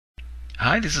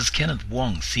Hi, this is Kenneth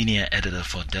Wong, Senior Editor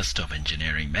for Desktop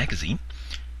Engineering Magazine.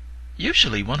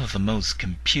 Usually one of the most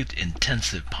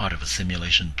compute-intensive part of a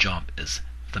simulation job is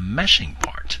the meshing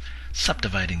part,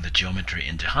 subdividing the geometry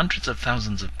into hundreds of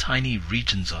thousands of tiny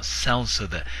regions or cells so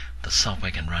that the software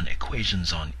can run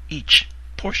equations on each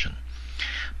portion.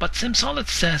 But SIMSOLID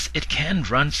says it can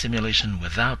run simulation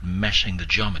without meshing the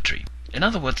geometry. In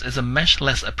other words, it's a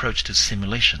meshless approach to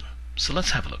simulation. So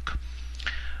let's have a look.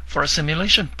 For a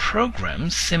simulation program,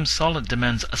 SIMSOLID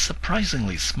demands a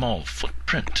surprisingly small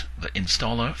footprint. The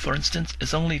installer, for instance,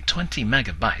 is only 20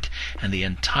 megabyte, and the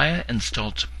entire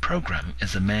installed program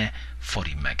is a mere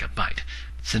 40 megabyte.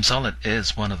 SIMSOLID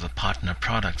is one of the partner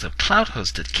products of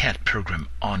cloud-hosted CAD program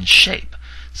Onshape.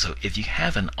 So if you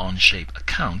have an Onshape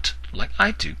account, like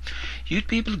I do, you'd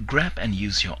be able to grab and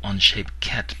use your Onshape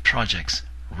CAD projects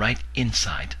right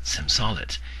inside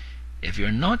SIMSOLID. If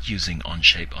you're not using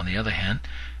Onshape, on the other hand,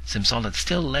 SIMSOLID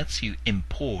still lets you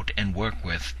import and work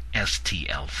with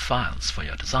STL files for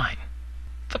your design.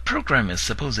 The program is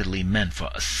supposedly meant for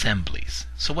assemblies.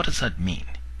 So what does that mean?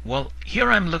 Well,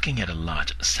 here I'm looking at a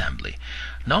large assembly,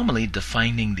 normally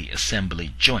defining the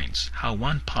assembly joints. How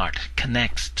one part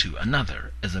connects to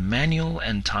another is a manual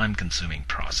and time-consuming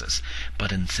process.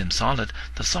 But in SIMSOLID,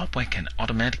 the software can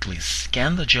automatically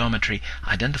scan the geometry,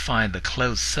 identify the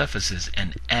closed surfaces,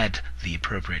 and add the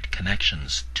appropriate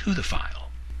connections to the file.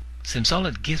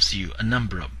 SIMSOLID gives you a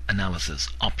number of analysis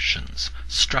options.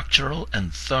 Structural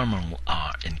and thermal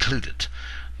are included.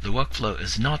 The workflow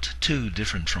is not too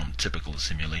different from typical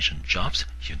simulation jobs.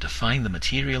 You define the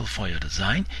material for your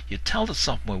design. You tell the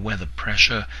software where the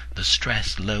pressure, the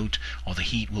stress, load, or the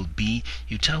heat will be.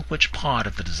 You tell which part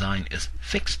of the design is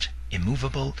fixed,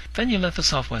 immovable. Then you let the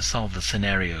software solve the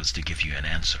scenarios to give you an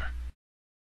answer.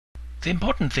 The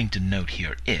important thing to note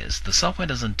here is the software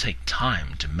doesn't take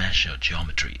time to mesh your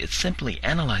geometry. It simply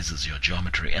analyzes your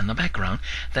geometry in the background,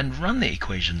 then run the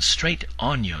equations straight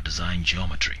on your design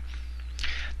geometry.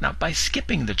 Now, by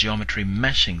skipping the geometry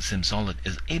meshing, SIMSOLID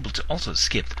is able to also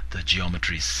skip the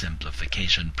geometry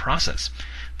simplification process.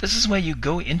 This is where you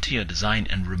go into your design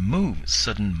and remove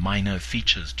certain minor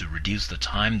features to reduce the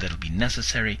time that will be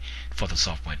necessary for the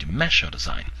software to mesh your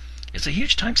design. It's a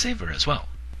huge time saver as well.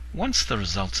 Once the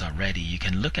results are ready, you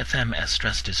can look at them as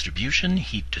stress distribution,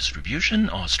 heat distribution,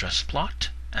 or stress plot,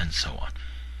 and so on.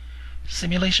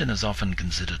 Simulation is often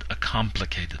considered a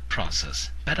complicated process,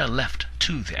 better left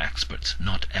to the experts,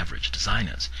 not average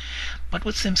designers. But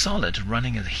with SIMSOLID,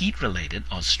 running a heat-related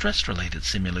or stress-related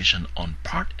simulation on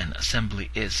part and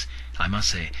assembly is, I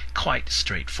must say, quite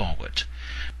straightforward.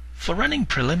 For running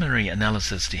preliminary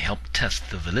analysis to help test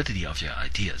the validity of your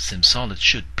ideas, SIMSOLID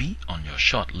should be on your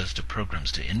short list of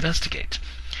programs to investigate.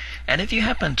 And if you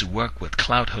happen to work with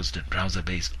cloud-hosted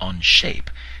browser-based Onshape,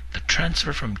 the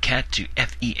transfer from CAD to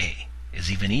FEA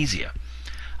is even easier.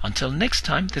 Until next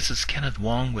time, this is Kenneth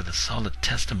Wong with a solid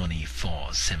testimony for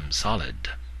SIMSOLID.